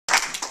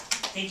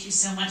Thank you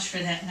so much for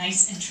that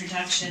nice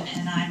introduction,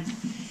 and I'm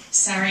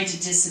sorry to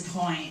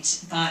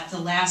disappoint, but the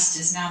last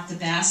is not the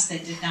best. They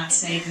did not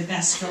save the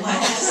best for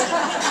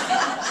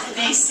last.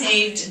 They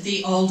saved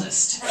the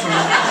oldest for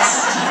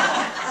last.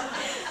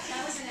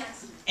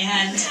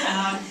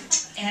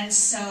 And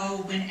so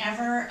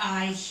whenever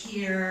I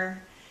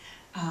hear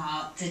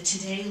the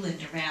Today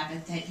Linda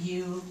Rabbitt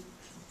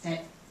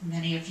that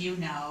many of you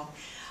know,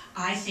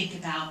 I think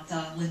about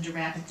the Linda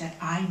Rabbitt that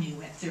I knew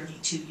at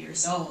 32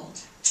 years old.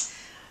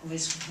 I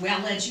was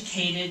well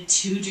educated,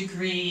 2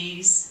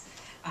 degrees.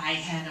 I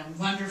had a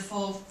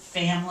wonderful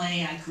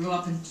family. I grew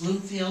up in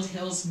Bloomfield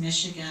Hills,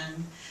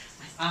 Michigan.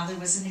 My father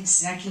was an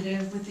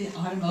executive with the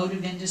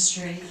automotive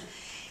industry.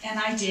 And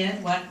I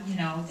did what,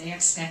 they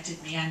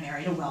expected me. I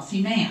married a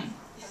wealthy man.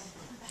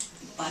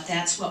 But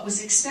that's what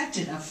was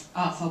expected of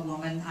a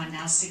woman, I'm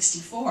now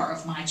 64,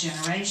 of my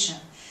generation.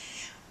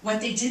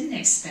 What they didn't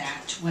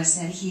expect was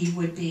that he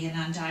would be an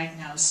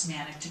undiagnosed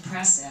manic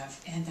depressive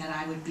and that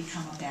I would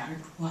become a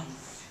battered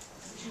wife.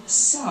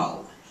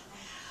 So,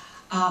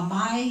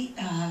 my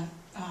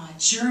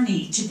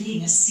journey to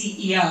being a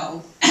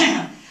CEO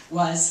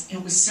was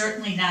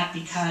certainly not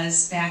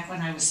because back when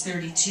I was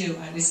 32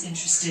 I was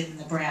interested in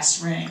the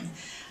brass ring.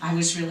 I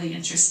was really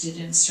interested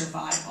in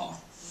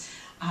survival.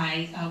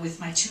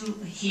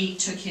 He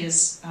took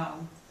his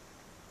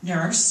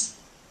nurse,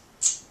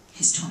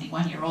 his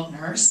 21-year-old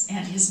nurse,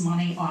 and his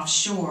money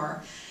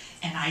offshore,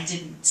 and I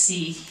didn't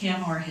see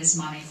him or his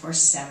money for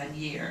 7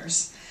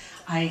 years.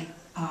 I,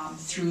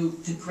 through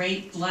the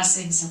great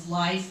blessings of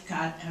life,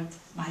 got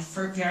my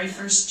very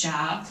first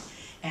job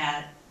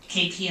at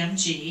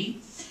KPMG,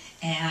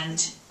 and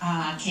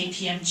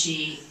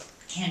KPMG,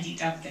 Candy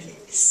Duncan,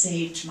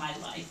 saved my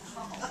life.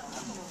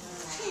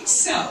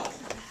 So,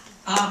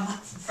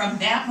 from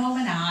that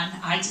moment on,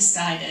 I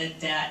decided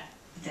that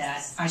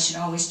I should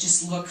always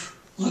just look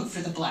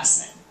for the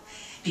blessing,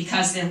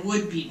 because there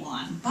would be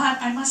one.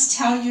 But I must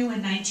tell you,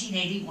 in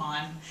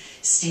 1981,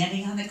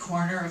 standing on the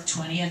corner of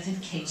 20th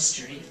and K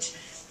Street,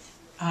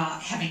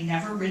 having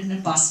never ridden a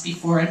bus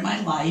before in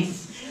my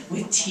life,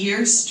 with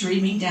tears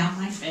streaming down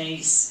my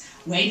face,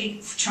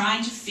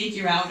 trying to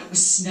figure out, it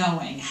was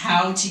snowing,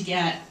 how to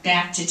get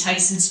back to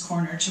Tyson's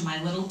Corner to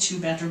my little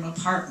 2-bedroom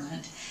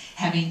apartment,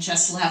 having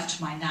just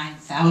left my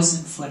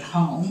 9,000-foot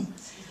home,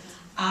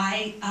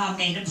 I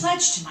made a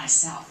pledge to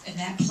myself, and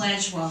that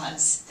pledge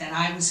was that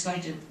I was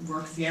going to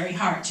work very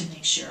hard to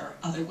make sure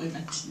other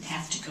women didn't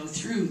have to go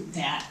through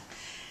that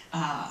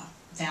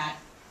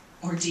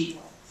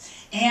ordeal.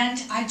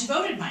 And I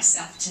devoted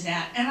myself to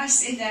that, and I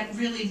say that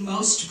really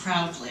most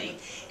proudly,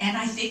 and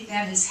I think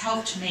that has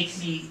helped make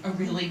me a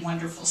really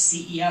wonderful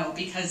CEO,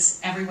 because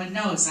everyone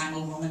knows I'm a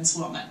woman's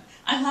woman.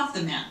 I love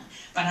the men,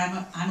 but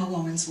I'm a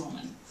woman's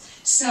woman.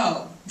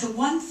 So, the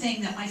one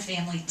thing that my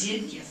family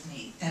did give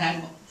me that I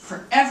will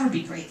forever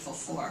be grateful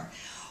for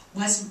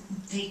was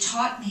they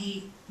taught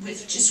me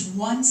with just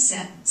one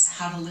sentence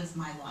how to live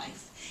my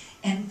life.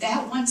 And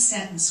that one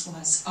sentence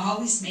was,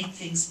 always make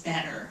things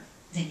better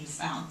than you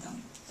found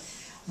them.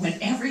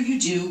 Whatever you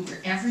do,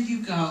 wherever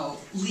you go,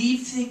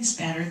 leave things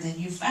better than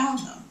you found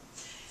them.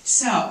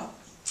 So,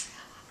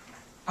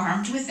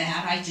 armed with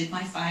that, I did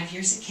my 5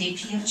 years at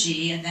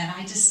KPMG, and then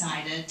I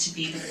decided to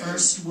be the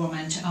first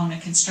woman to own a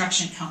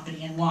construction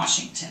company in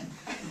Washington.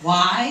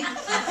 Why?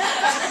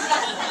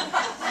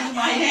 You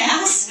might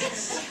ask.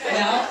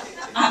 Well,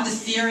 on the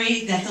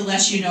theory that the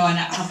less you know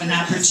of an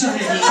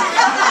opportunity,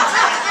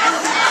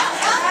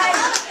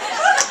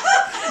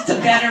 the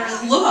better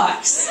it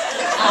looks.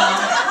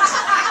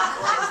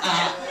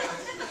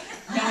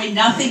 Knowing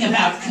nothing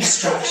about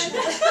construction.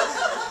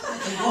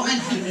 The woman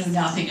who knew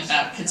nothing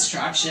about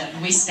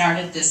construction, we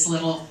started this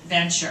little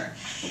venture.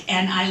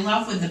 And I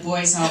love when the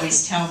boys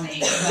always tell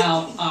me,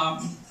 well,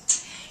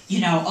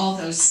 all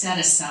those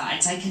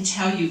set-asides. I can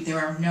tell you there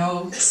are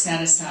no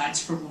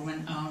set-asides for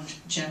woman-owned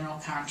general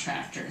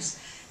contractors.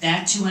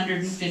 That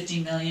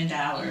 $250 million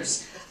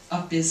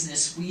of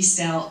business we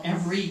sell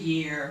every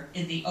year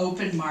in the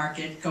open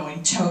market,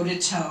 going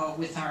toe-to-toe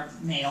with our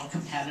male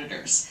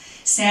competitors.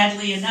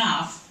 Sadly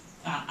enough,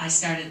 I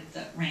started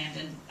Rand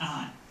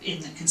in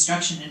the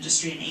construction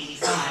industry in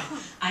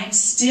 '85. I am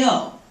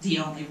still the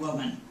only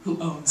woman who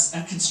owns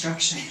a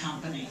construction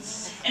company.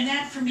 And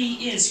that for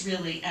me is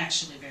really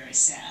actually very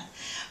sad.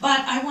 But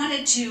I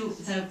wanted to,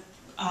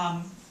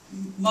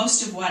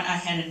 most of what I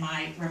had in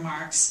my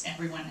remarks,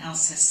 everyone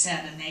else has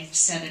said, and they've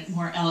said it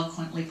more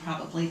eloquently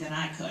probably than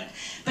I could.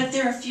 But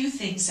there are a few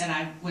things that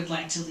I would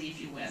like to leave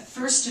you with.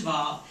 First of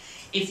all,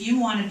 if you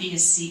want to be a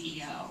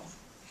CEO,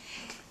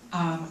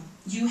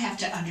 you have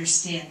to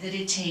understand that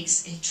it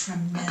takes a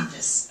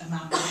tremendous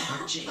amount of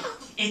energy.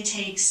 It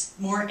takes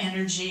more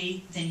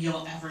energy than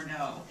you'll ever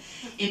know.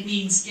 It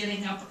means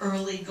getting up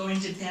early, going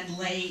to bed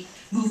late,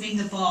 moving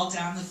the ball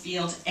down the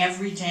field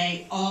every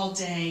day, all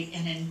day,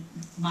 and in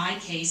my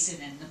case,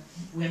 and in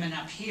the women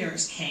up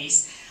here's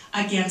case,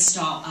 against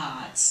all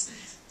odds.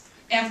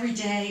 Every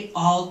day,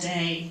 all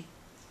day,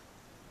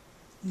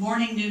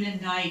 morning, noon,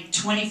 and night,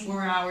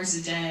 24 hours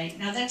a day.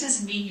 Now that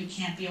doesn't mean you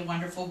can't be a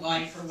wonderful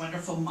wife or a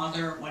wonderful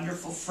mother or a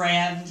wonderful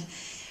friend,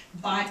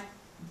 but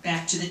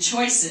back to the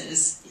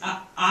choices,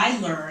 I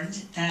learned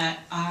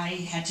that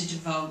I had to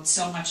devote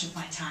so much of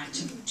my time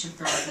to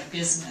growing a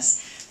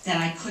business that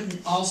I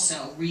couldn't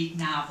also read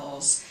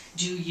novels,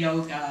 do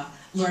yoga,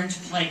 learn to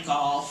play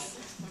golf.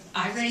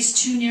 I raised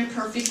 2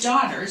 near-perfect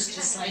daughters,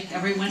 just like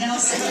everyone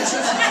else.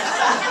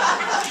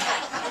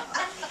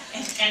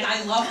 And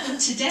I love them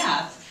to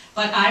death.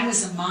 But I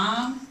was a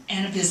mom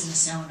and a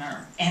business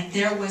owner, and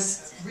there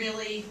was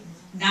really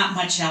not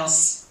much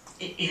else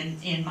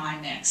in my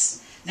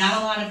mix.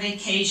 Not a lot of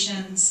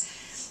vacations.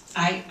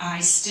 I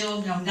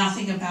still know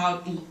nothing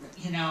about,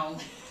 you know,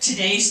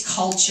 today's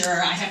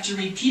culture. I have to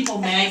read People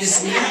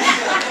magazine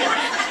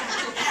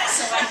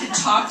so I can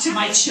talk to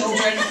my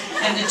children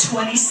and the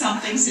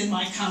 20-somethings in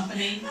my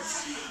company.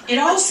 It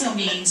also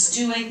means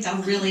doing the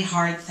really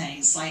hard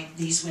things, like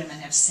these women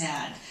have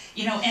said.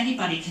 You know,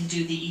 anybody can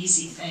do the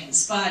easy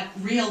things, but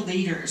real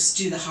leaders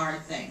do the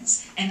hard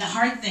things. And the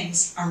hard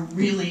things are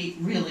really,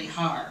 really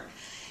hard.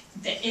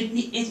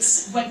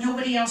 It's what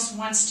nobody else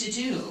wants to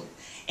do.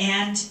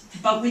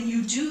 But when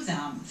you do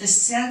them, the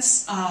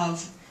sense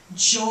of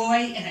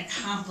joy and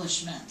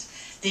accomplishment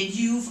that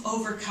you've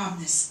overcome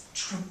this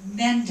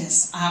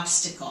tremendous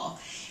obstacle,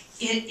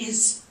 it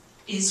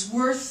is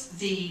worth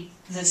the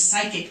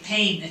psychic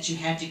pain that you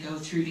had to go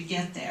through to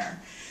get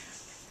there.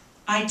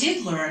 I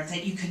did learn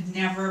that you could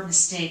never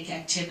mistake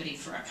activity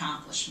for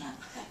accomplishment.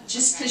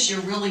 Just because you're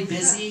really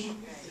busy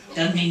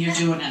doesn't mean you're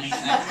doing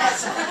anything.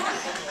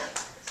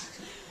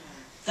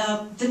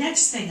 The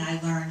next thing I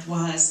learned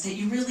was that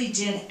you really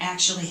did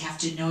actually have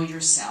to know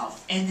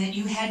yourself, and that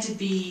you had to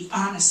be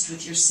honest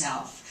with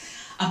yourself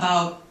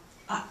about,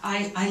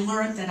 I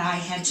learned that I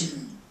had to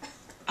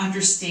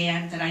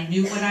understand that I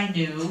knew what I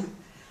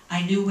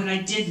knew what I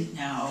didn't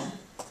know,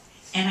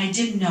 and I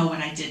didn't know what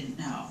I didn't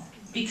know.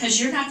 Because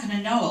you're not going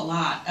to know a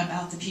lot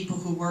about the people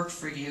who work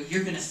for you.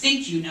 You're going to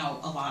think you know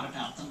a lot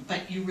about them,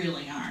 but you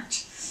really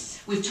aren't.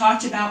 We've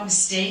talked about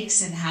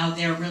mistakes and how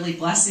they're really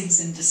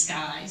blessings in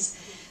disguise.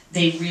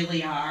 They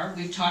really are.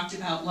 We've talked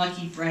about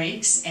lucky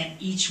breaks, and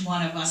each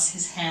one of us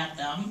has had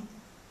them.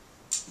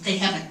 They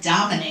haven't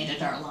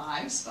dominated our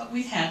lives, but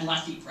we've had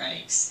lucky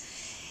breaks.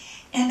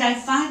 And I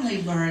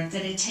finally learned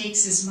that it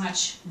takes as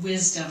much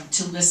wisdom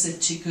to listen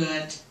to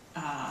good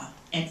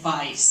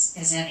advice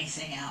as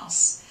anything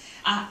else.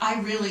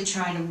 I really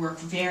try to work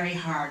very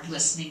hard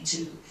listening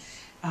to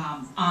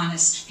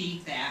honest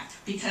feedback,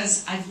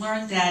 because I've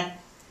learned that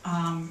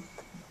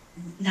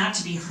not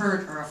to be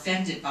hurt or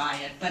offended by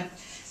it, but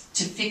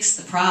to fix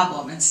the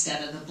problem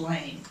instead of the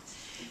blame.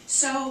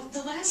 So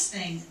the last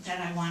thing that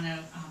I want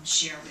to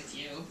share with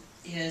you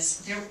is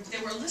there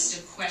were a list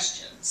of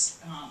questions.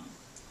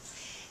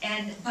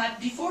 But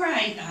before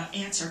I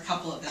answer a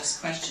couple of those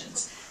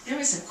questions, there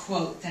is a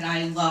quote that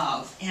I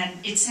love,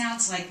 and it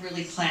sounds like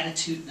really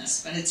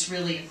platitudinous, but it's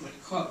really a good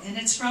quote, and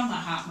it's from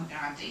Mahatma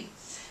Gandhi.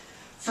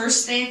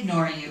 First they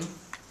ignore you,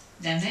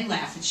 then they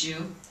laugh at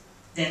you,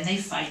 then they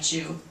fight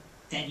you,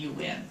 then you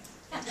win.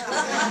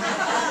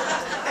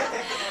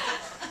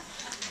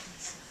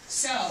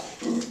 So,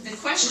 the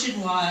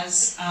question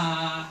was,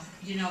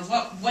 you know,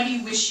 what do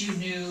you wish you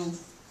knew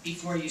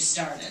before you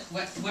started?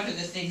 What are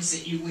the things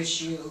that you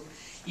wish you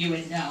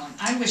had known?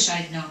 I wish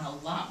I'd known a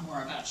lot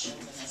more about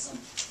chauvinism.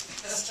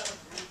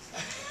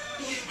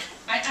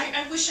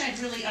 I wish I'd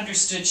really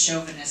understood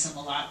chauvinism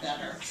a lot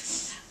better.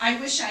 I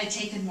wish I had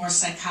taken more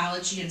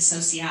psychology and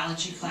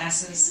sociology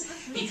classes,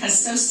 because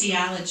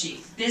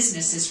sociology,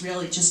 business is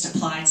really just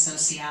applied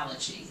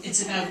sociology.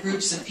 It's about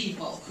groups of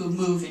people who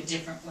move in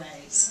different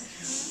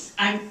ways.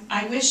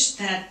 I wish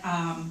that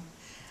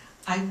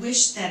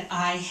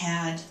I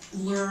had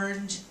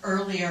learned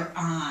earlier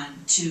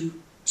on to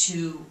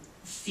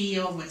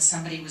feel when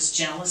somebody was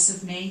jealous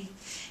of me,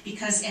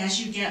 because as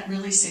you get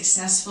really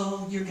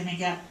successful, you're going to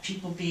get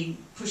people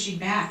pushing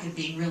back and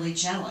being really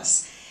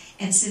jealous.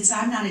 And since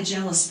I'm not a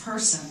jealous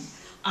person,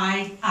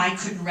 I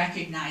couldn't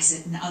recognize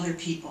it in other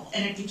people,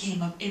 and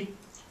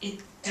it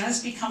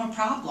does become a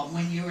problem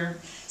when you're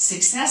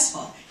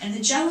successful. And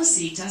the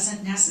jealousy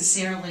doesn't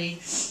necessarily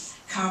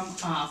come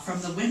from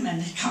the women,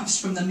 it comes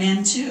from the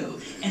men too.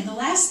 And the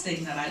last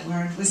thing that I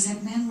learned was that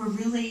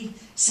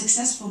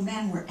successful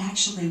men were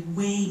actually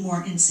way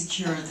more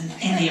insecure than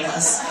any of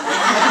us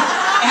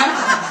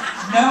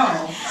ever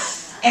know.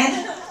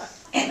 And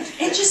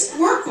just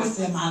work with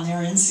them on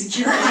their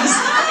insecurities,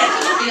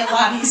 and it'll be a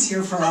lot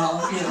easier for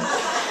all of you.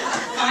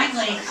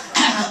 Finally,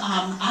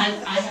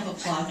 I have a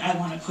plug I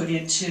want to put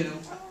in too.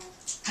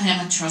 I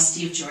am a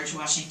trustee of George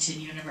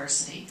Washington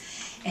University,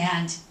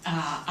 and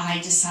I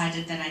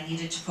decided that I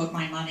needed to put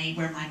my money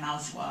where my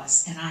mouth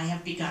was, and I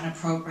have begun a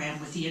program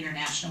with the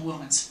International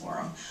Women's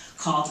Forum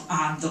called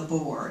On the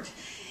Board.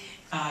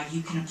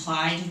 You can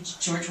apply to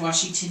George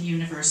Washington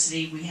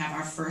University. We have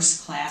our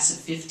first class of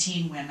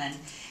 15 women,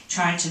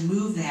 trying to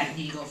move that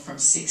needle from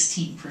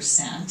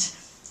 16%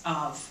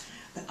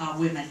 of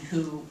women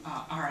who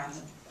are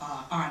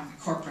on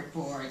corporate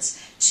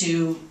boards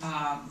to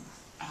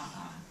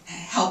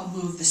help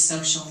move the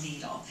social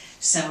needle.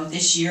 So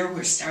this year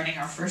we're starting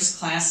our first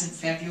class in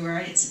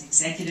February. It's an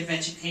executive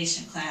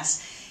education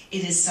class.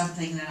 It is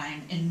something that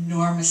I'm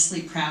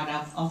enormously proud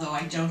of, although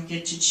I don't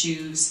get to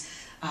choose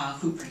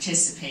who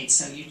participates,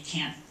 so you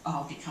can't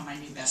all become my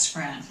new best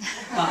friend.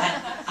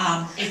 But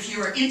if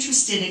you're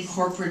interested in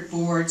corporate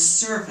board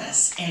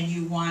service and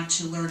you want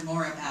to learn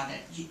more about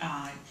it,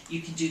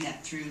 you can do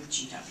that through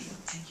GW.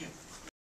 Thank you.